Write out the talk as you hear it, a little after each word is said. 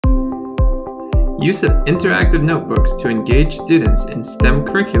Use of interactive notebooks to engage students in STEM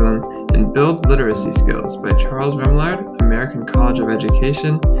curriculum and build literacy skills by Charles Remillard, American College of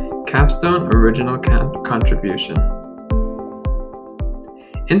Education, Capstone original contribution.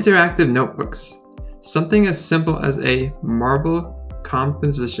 Interactive notebooks. Something as simple as a marble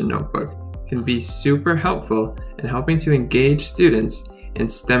composition notebook can be super helpful in helping to engage students in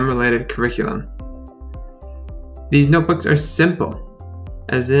STEM-related curriculum. These notebooks are simple,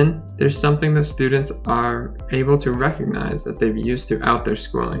 as in there's something that students are able to recognize that they've used throughout their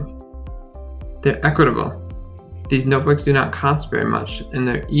schooling. They're equitable. These notebooks do not cost very much, and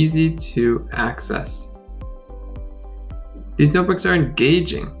they're easy to access. These notebooks are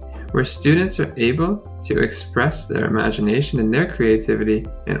engaging, where students are able to express their imagination and their creativity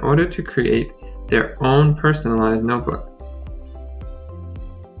in order to create their own personalized notebook.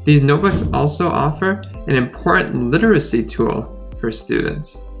 These notebooks also offer an important literacy tool for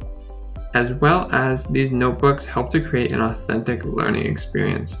students, as well as these notebooks help to create an authentic learning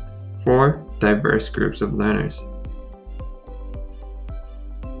experience for diverse groups of learners.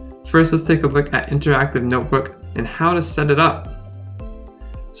 First, let's take a look at interactive notebook and how to set it up.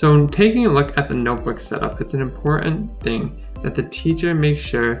 So in taking a look at the notebook setup, it's an important thing that the teacher makes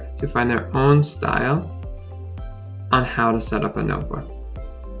sure to find their own style on how to set up a notebook.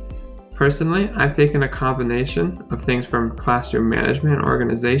 Personally, I've taken a combination of things from classroom management and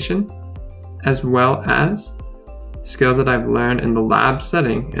organization, as well as skills that I've learned in the lab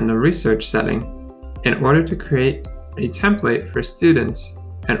setting and the research setting in order to create a template for students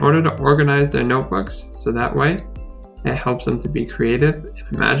in order to organize their notebooks, so that way it helps them to be creative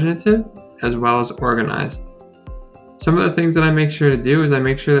and imaginative as well as organized. Some of the things that I make sure to do is I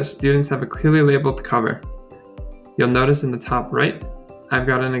make sure that students have a clearly labeled cover. You'll notice in the top right, I've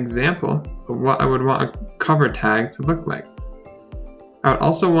got an example of what I would want a cover tag to look like. I would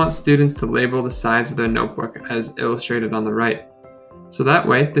also want students to label the sides of their notebook as illustrated on the right. So that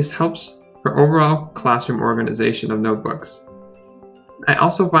way, this helps for overall classroom organization of notebooks. I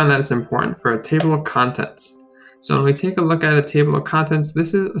also find that it's important for a table of contents. So when we take a look at a table of contents,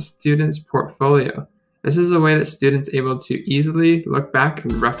 this is a student's portfolio. This is a way that students are able to easily look back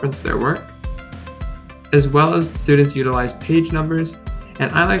and reference their work, as well as students utilize page numbers.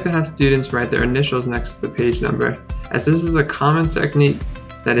 And I like to have students write their initials next to the page number, as this is a common technique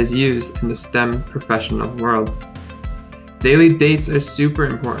that is used in the STEM professional world. Daily dates are super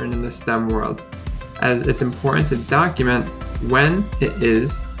important in the STEM world, as it's important to document when it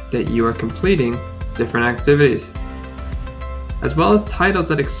is that you are completing different activities, as well as titles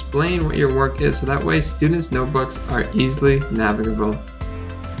that explain what your work is, so that way students' notebooks are easily navigable.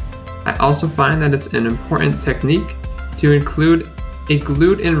 I also find that it's an important technique to include a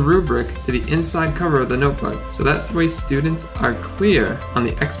glued-in rubric to the inside cover of the notebook, so that's the way students are clear on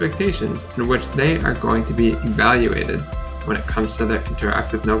the expectations in which they are going to be evaluated when it comes to their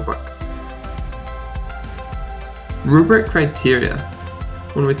interactive notebook. Rubric criteria.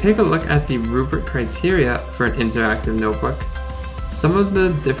 When we take a look at the rubric criteria for an interactive notebook, some of the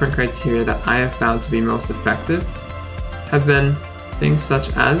different criteria that I have found to be most effective have been things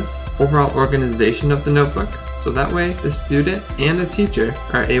such as overall organization of the notebook, so that way the student and the teacher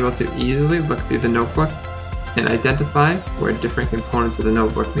are able to easily look through the notebook and identify where different components of the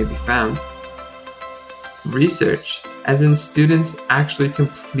notebook may be found. Research, as in students actually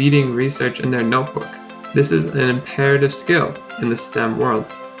completing research in their notebook. This is an imperative skill in the STEM world.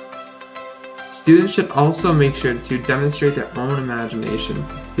 Students should also make sure to demonstrate their own imagination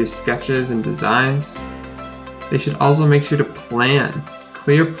through sketches and designs. They should also make sure to plan,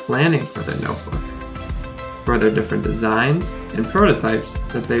 clear planning for their notebook, for their different designs and prototypes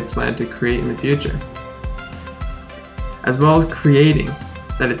that they plan to create in the future. As well as creating,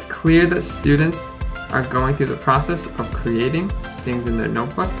 that it's clear that students are going through the process of creating things in their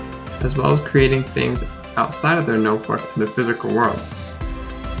notebook, as well as creating things outside of their notebook in the physical world.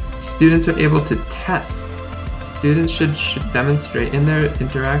 Students are able to test. Students should demonstrate in their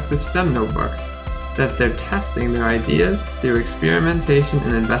interactive STEM notebooks that they're testing their ideas through experimentation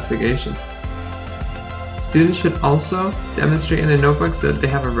and investigation. Students should also demonstrate in their notebooks that they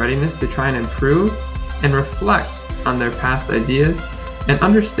have a readiness to try and improve and reflect on their past ideas and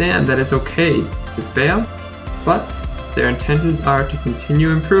understand that it's okay to fail, but their intentions are to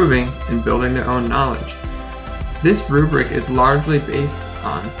continue improving and building their own knowledge. This rubric is largely based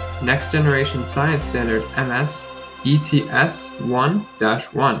on Next Generation Science Standard MS ETS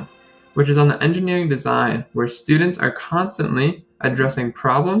 1-1, which is on the engineering design, where students are constantly addressing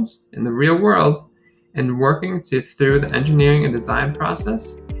problems in the real world and working through the engineering and design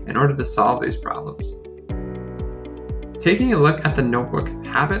process in order to solve these problems. Taking a look at the notebook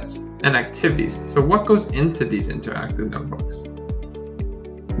habits and activities. So what goes into these interactive notebooks?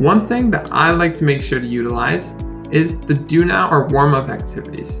 One thing that I like to make sure to utilize is the do now or warm-up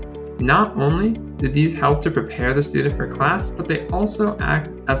activities. Not only do these help to prepare the student for class, but they also act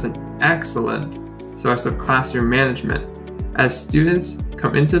as an excellent source of classroom management, as students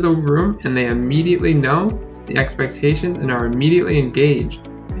come into the room and they immediately know the expectations and are immediately engaged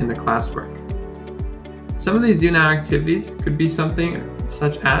in the classwork. Some of these do now activities could be something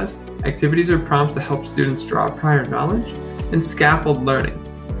such as activities or prompts to help students draw prior knowledge and scaffold learning.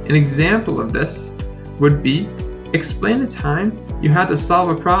 An example of this would be explain a time you had to solve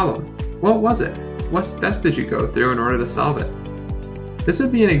a problem. What was it? What steps did you go through in order to solve it? This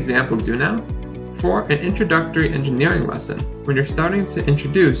would be an example do now for an introductory engineering lesson when you're starting to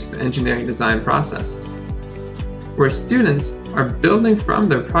introduce the engineering design process, where students are building from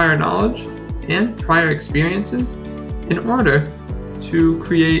their prior knowledge and prior experiences in order to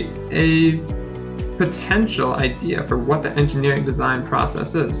create a potential idea for what the engineering design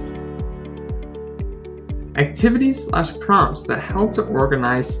process is. Activities/prompts that help to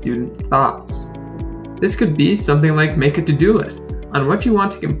organize student thoughts. This could be something like make a to-do list on what you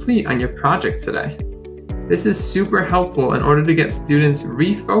want to complete on your project today. This is super helpful in order to get students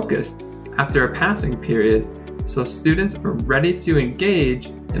refocused after a passing period, so students are ready to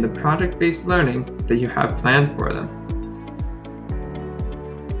engage in the project-based learning that you have planned for them.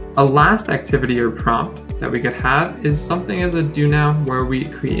 A last activity or prompt that we could have is something as a do now where we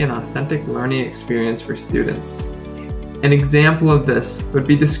create an authentic learning experience for students. An example of this would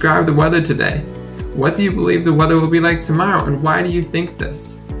be describe the weather today. What do you believe the weather will be like tomorrow, and why do you think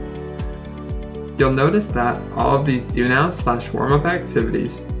this? You'll notice that all of these do now/warm-up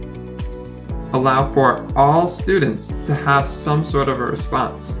activities allow for all students to have some sort of a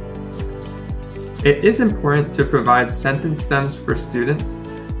response. It is important to provide sentence stems for students,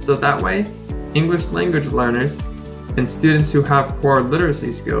 so that way English language learners and students who have poor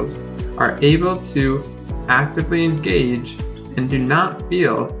literacy skills are able to actively engage and do not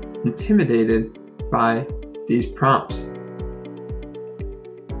feel intimidated by these prompts.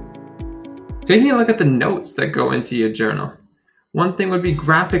 Taking a look at the notes that go into your journal. One thing would be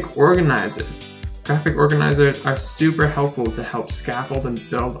graphic organizers. Graphic organizers are super helpful to help scaffold and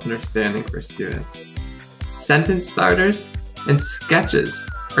build understanding for students. Sentence starters and sketches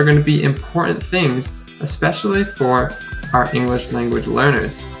are going to be important things, especially for our English language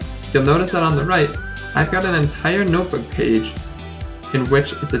learners. You'll notice that on the right, I've got an entire notebook page in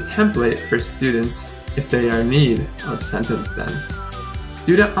which it's a template for students if they are in need of sentence stems.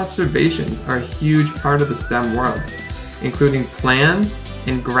 Student observations are a huge part of the STEM world, including plans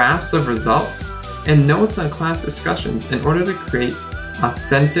and graphs of results and notes on class discussions in order to create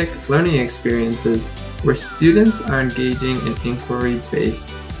authentic learning experiences where students are engaging in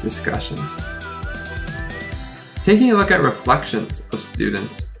inquiry-based discussions. Taking a look at reflections of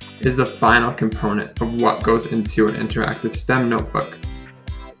students is the final component of what goes into an interactive STEM notebook.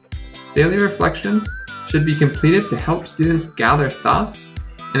 Daily reflections should be completed to help students gather thoughts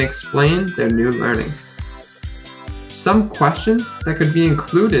and explain their new learning. Some questions that could be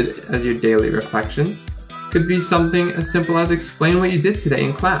included as your daily reflections could be something as simple as explain what you did today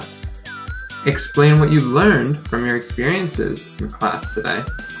in class. Explain what you learned from your experiences in class today.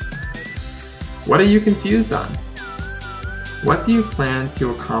 What are you confused on? What do you plan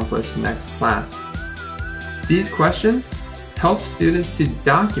to accomplish next class? These questions help students to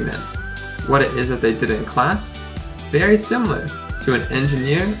document what it is that they did in class, very similar to an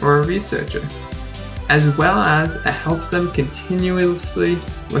engineer or a researcher, as well as it helps them continuously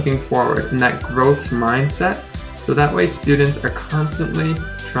looking forward in that growth mindset, so that way students are constantly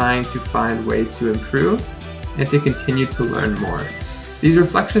trying to find ways to improve and to continue to learn more. These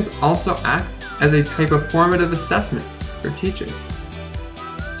reflections also act as a type of formative assessment for teachers,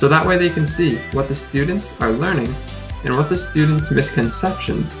 so that way they can see what the students are learning and what the students'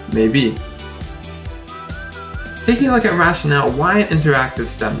 misconceptions may be. Taking a look at rationale, why an interactive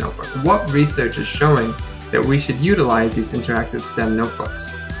STEM notebook? What research is showing that we should utilize these interactive STEM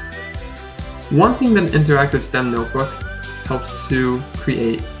notebooks? One thing that an interactive STEM notebook helps to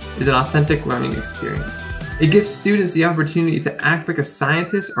create is an authentic learning experience. It gives students the opportunity to act like a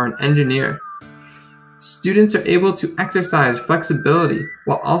scientist or an engineer. Students are able to exercise flexibility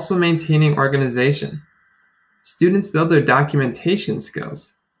while also maintaining organization. Students build their documentation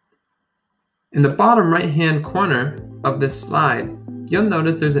skills. In the bottom right-hand corner of this slide, you'll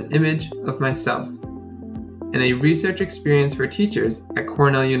notice there's an image of myself and a research experience for teachers at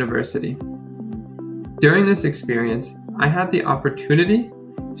Cornell University. During this experience, I had the opportunity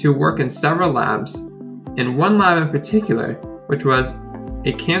to work in several labs in one lab in particular, which was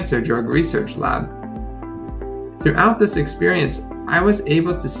a cancer drug research lab. Throughout this experience, I was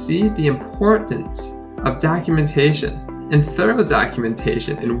able to see the importance of documentation and thorough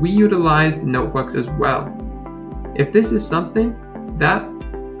documentation, and we utilized notebooks as well. If this is something that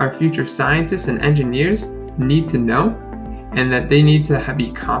our future scientists and engineers need to know and that they need to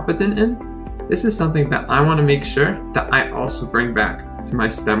be competent in, this is something that I want to make sure that I also bring back to my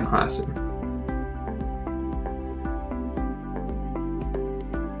STEM classroom.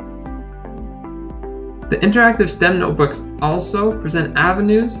 The interactive STEM notebooks also present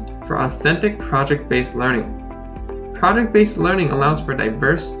avenues for authentic project-based learning. Project-based learning allows for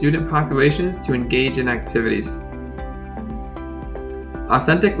diverse student populations to engage in activities.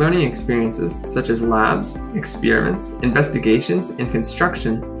 Authentic learning experiences such as labs, experiments, investigations, and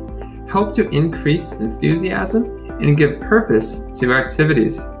construction help to increase enthusiasm and give purpose to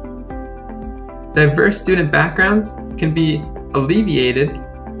activities. Diverse student backgrounds can be alleviated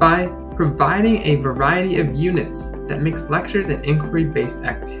by providing a variety of units that mix lectures and inquiry-based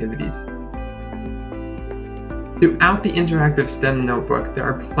activities. Throughout the interactive STEM notebook, there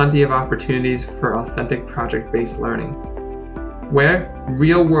are plenty of opportunities for authentic project-based learning, where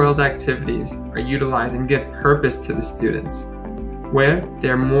real-world activities are utilized and give purpose to the students, where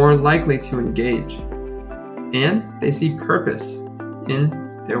they're more likely to engage, and they see purpose in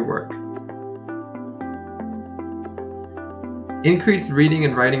their work. Increased reading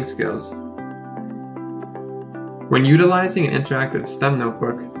and writing skills. When utilizing an interactive STEM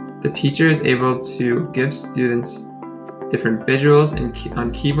notebook, the teacher is able to give students different visuals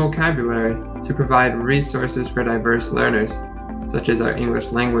and key vocabulary to provide resources for diverse learners, such as our English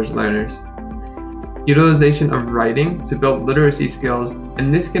language learners. Utilization of writing to build literacy skills,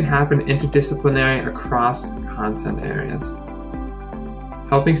 and this can happen interdisciplinary across content areas.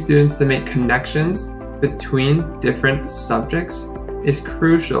 Helping students to make connections between different subjects is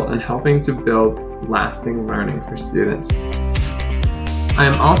crucial in helping to build lasting learning for students. I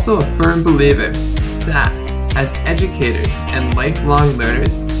am also a firm believer that as educators and lifelong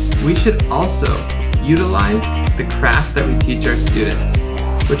learners, we should also utilize the craft that we teach our students,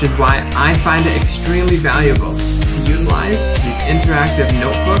 which is why I find it extremely valuable to utilize these interactive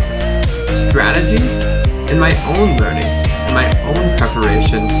notebook strategies in my own learning and my own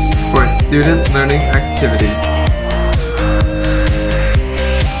preparation for student learning activities.